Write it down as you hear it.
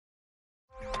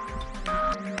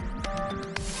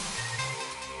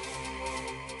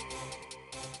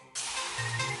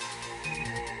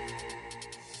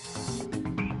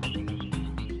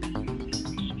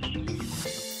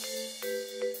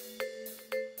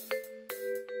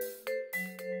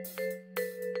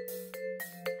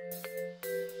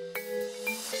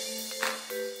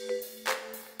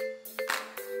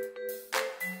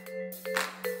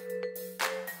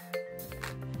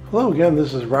Hello again,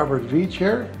 this is Robert Veach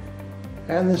here,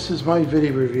 and this is my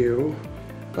video review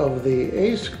of the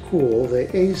Acekool, the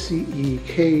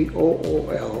Acekool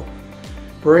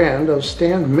brand of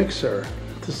stand mixer.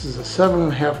 This is a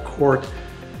 7.5 quart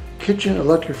kitchen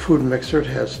electric food mixer. It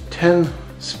has 10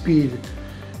 speed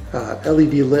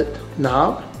LED lit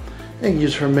knob, and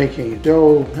used for making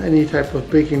dough, any type of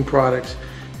baking products.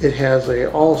 It has a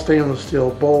all stainless steel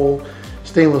bowl,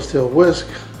 stainless steel whisk,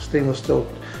 stainless steel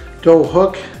dough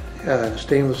hook,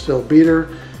 stainless steel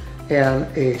beater, and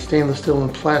a stainless steel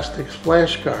and plastic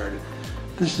splash guard.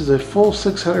 This is a full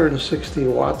 660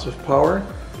 watts of power,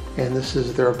 and this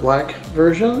is their black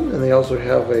version, and they also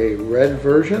have a red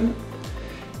version.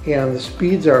 And the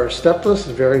speeds are stepless,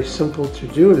 very simple to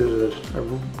do. There's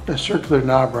a circular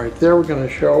knob right there we're going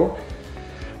to show.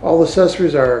 All the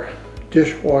accessories are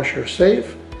dishwasher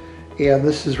safe, and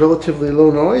this is relatively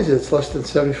low noise. It's less than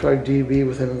 75 dB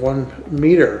within 1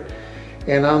 meter.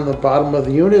 And on the bottom of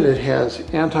the unit it has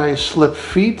anti-slip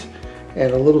feet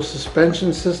and a little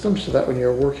suspension system so that when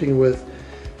you're working with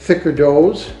thicker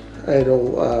doughs,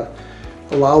 it'll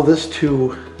allow this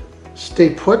to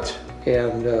stay put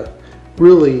and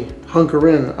really hunker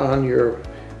in on your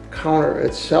counter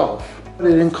itself.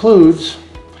 It includes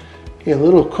a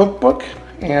little cookbook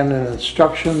and an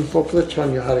instruction booklet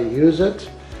showing you how to use it.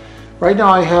 Right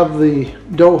now I have the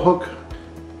dough hook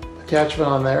attachment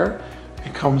on there.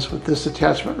 It comes with this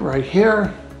attachment right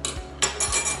here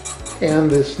and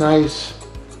this nice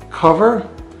cover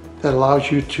that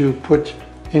allows you to put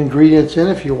ingredients in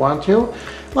if you want to.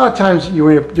 A lot of times when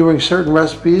you're doing certain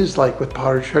recipes, like with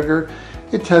powdered sugar,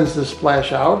 it tends to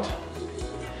splash out.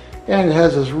 And it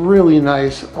has this really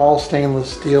nice all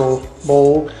stainless steel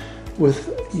bowl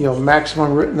with, you know,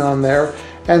 maximum written on there.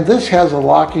 And this has a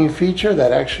locking feature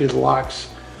that actually locks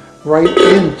right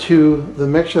into the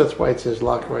mixture. That's why it says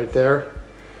lock right there.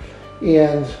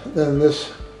 And then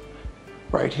this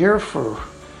right here for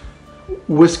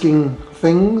whisking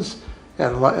things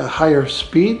at a higher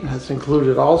speed. That's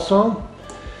included also.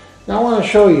 Now I want to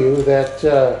show you that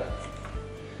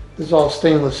this is all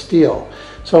stainless steel.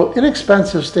 So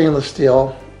inexpensive stainless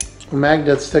steel, a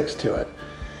magnet sticks to it.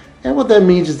 And what that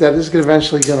means is that it's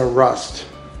eventually going to rust.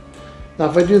 Now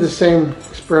if I do the same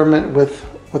experiment with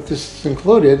what this is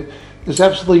included, there's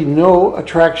absolutely no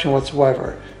attraction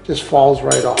whatsoever. It just falls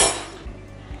right off.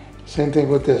 Same thing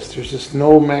with this. There's just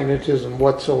no magnetism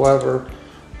whatsoever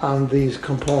on these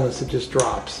components. It just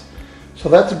drops. So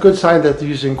that's a good sign that they're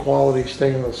using quality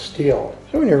stainless steel.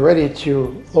 So when you're ready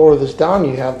to lower this down,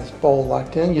 you have this bowl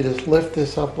locked in. You just lift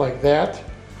this up like that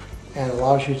and it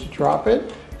allows you to drop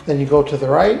it. Then you go to the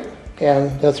right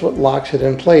and that's what locks it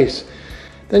in place.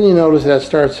 Then you notice that it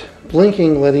starts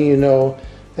blinking, letting you know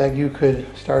that you could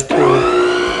start to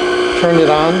turn it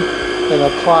on and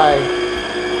apply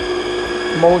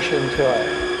motion to it.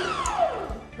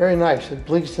 Very nice. It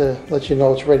blinks to let you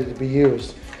know it's ready to be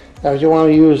used. Now if you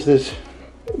want to use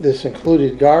this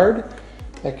included guard,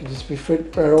 that could just be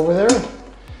fit right over there.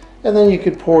 And then you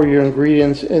could pour your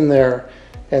ingredients in there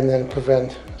and then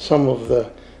prevent some of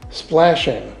the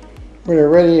splashing. When you're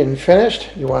ready and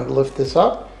finished, you want to lift this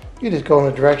up. You just go in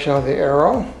the direction of the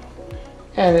arrow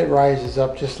and it rises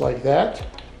up just like that.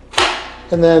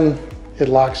 And then it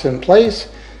locks in place.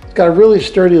 It's got a really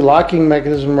sturdy locking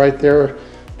mechanism right there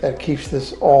that keeps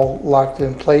this all locked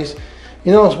in place.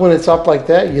 You notice when it's up like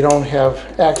that, you don't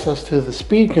have access to the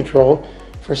speed control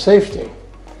for safety.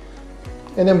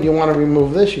 And then when you want to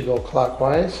remove this, you go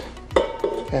clockwise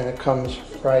and it comes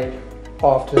right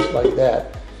off just like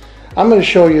that. I'm going to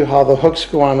show you how the hooks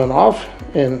go on and off,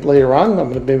 and later on I'm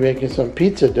going to be making some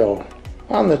pizza dough.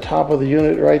 On the top of the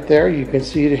unit right there, you can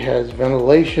see it has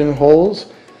ventilation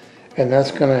holes, and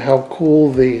that's going to help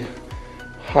cool the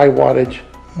high wattage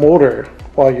motor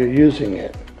while you're using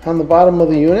it. On the bottom of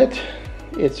the unit,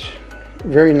 it's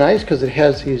very nice because it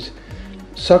has these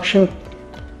suction.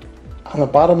 On the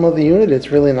bottom of the unit,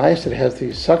 it's really nice. It has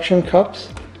these suction cups,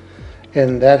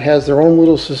 and that has their own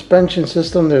little suspension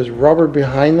system. There's rubber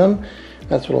behind them.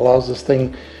 That's what allows this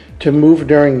thing to move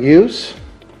during use.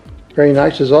 Very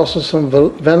nice. There's also some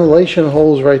ventilation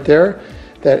holes right there.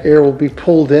 That air will be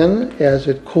pulled in as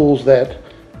it cools that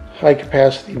high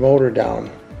capacity motor down.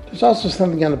 There's also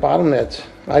something on the bottom that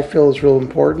I feel is real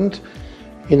important.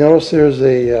 You notice there's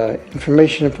a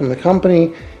information from the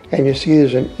company, and you see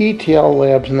there's an ETL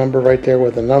Labs number right there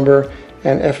with a number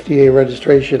and FDA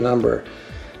registration number.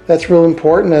 That's real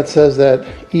important. That says that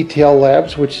ETL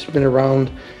Labs, which has been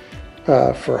around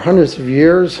for hundreds of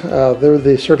years, they're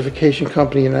the certification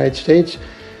company in the United States.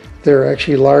 They're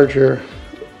actually larger,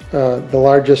 the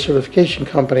largest certification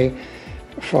company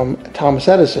from Thomas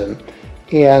Edison.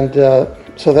 And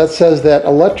So that says that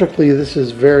electrically this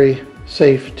is very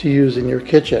safe to use in your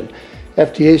kitchen.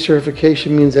 FDA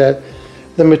certification means that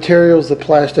the materials, the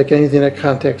plastic, anything that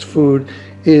contacts food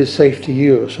is safe to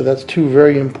use. So that's two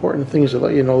very important things to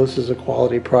let you know this is a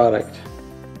quality product.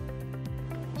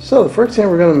 So the first thing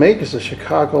we're going to make is a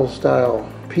Chicago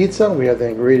style pizza. We have the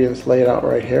ingredients laid out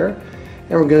right here.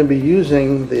 And we're going to be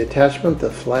using the attachment,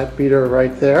 the flat beater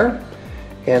right there.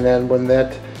 And then when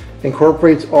that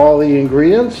incorporates all the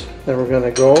ingredients, then we're going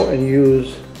to go and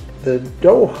use the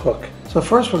dough hook. So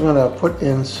first we're going to put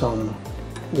in some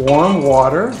warm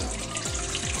water,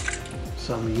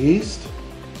 some yeast,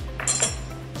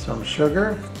 some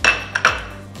sugar,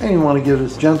 and you want to give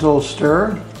this gentle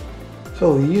stir.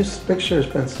 So the yeast mixture has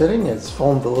been sitting, it's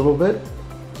foamed a little bit,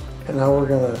 and now we're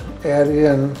going to add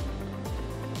in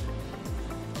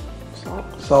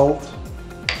salt,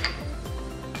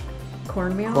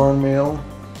 cornmeal,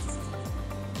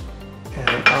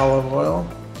 and olive oil.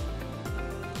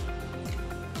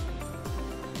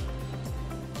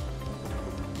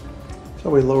 So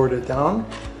we lowered it down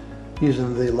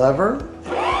using the lever,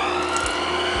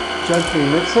 gently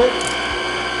mix it.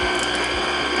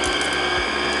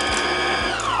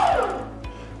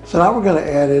 So now we're going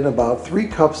to add in about 3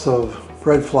 cups of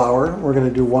bread flour. We're going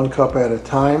to do 1 cup at a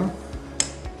time.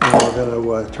 And we're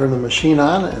going to turn the machine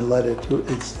on and let it do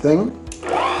its thing.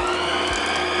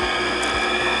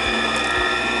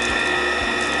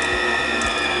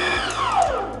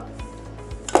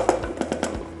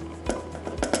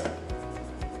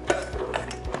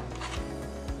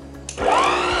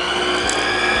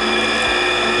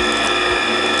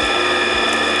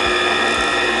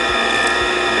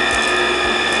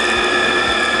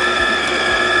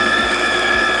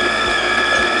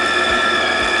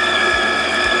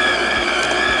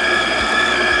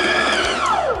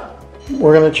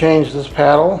 We're going to change this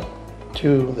paddle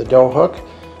to the dough hook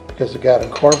because it got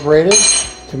incorporated.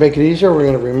 To make it easier, we're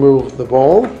going to remove the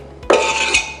bowl,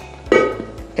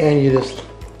 and you just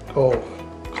go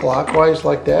clockwise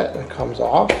like that and it comes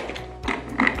off,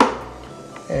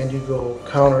 and you go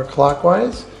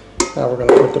counterclockwise. Now we're going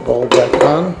to put the bowl back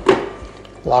on,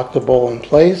 lock the bowl in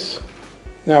place.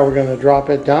 Now we're going to drop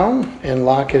it down and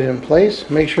lock it in place.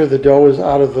 Make sure the dough is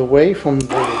out of the way from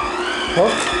the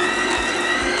hook.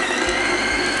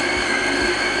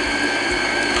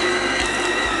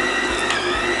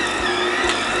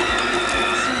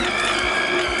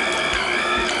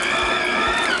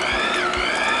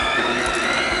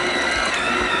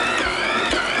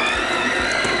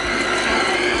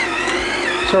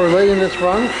 So we're letting this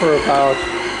run for about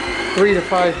 3 to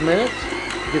 5 minutes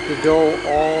to get the dough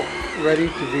all ready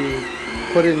to be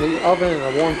put in the oven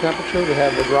at a warm temperature to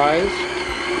have it rise.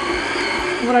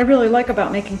 What I really like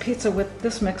about making pizza with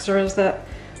this mixer is that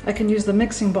I can use the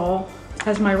mixing bowl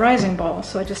as my rising bowl.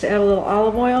 So I just add a little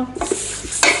olive oil,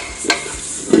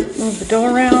 move the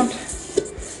dough around,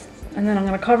 and then I'm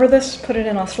going to cover this, put it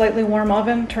in a slightly warm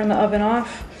oven, turn the oven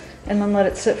off, and then let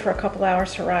it sit for a couple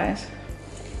hours to rise.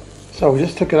 So we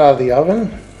just took it out of the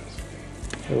oven.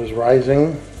 It was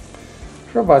rising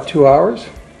for about 2 hours.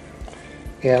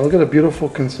 And look at the beautiful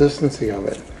consistency of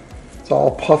it. It's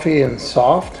all puffy and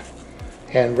soft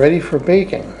and ready for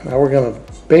baking. Now we're going to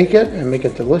bake it and make a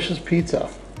delicious pizza.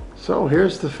 So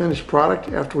here's the finished product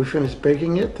after we finished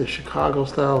baking it. The Chicago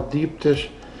style deep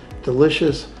dish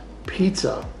delicious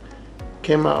pizza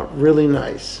came out really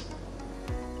nice.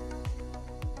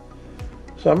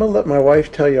 So I'm going to let my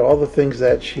wife tell you all the things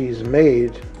that she's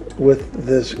made with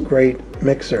this great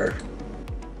mixer.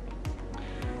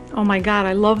 Oh my God,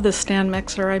 I love this stand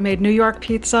mixer. I made New York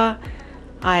pizza.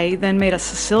 I then made a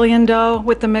Sicilian dough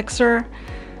with the mixer.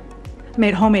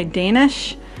 Made homemade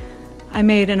Danish. I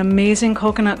made an amazing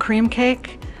coconut cream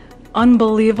cake.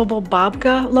 Unbelievable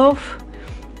babka loaf.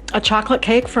 A chocolate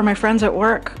cake for my friends at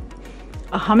work.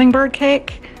 A hummingbird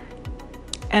cake.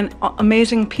 And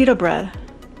amazing pita bread.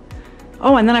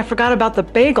 Oh, and then I forgot about the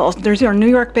bagels. There's your New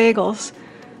York bagels.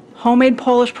 Homemade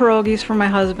Polish pierogies for my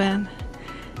husband.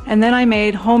 And then I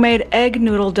made homemade egg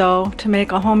noodle dough to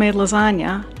make a homemade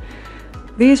lasagna.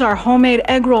 These are homemade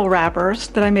egg roll wrappers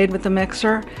that I made with the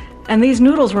mixer. And these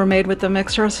noodles were made with the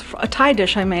mixer, a Thai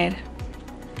dish I made.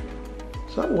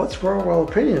 So what's your overall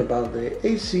opinion about the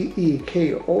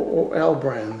Acekool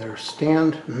brand, their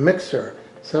stand mixer,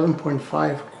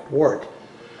 7.5 quart?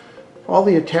 All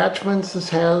the attachments this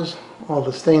has, all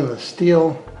the stainless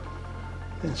steel,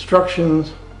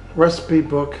 instructions, recipe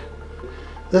book.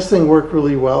 This thing worked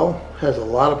really well, has a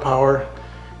lot of power,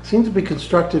 seems to be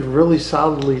constructed really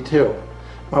solidly too.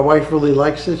 My wife really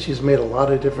likes it. She's made a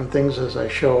lot of different things as I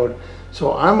showed.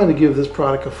 So I'm going to give this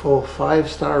product a full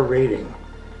 5-star rating.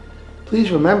 Please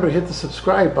remember to hit the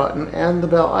subscribe button and the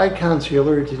bell icon so you're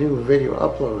alerted to new video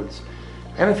uploads.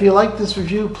 And if you like this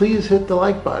review, please hit the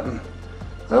like button.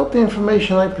 I hope the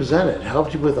information I presented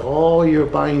helped you with all your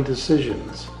buying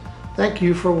decisions. Thank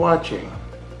you for watching.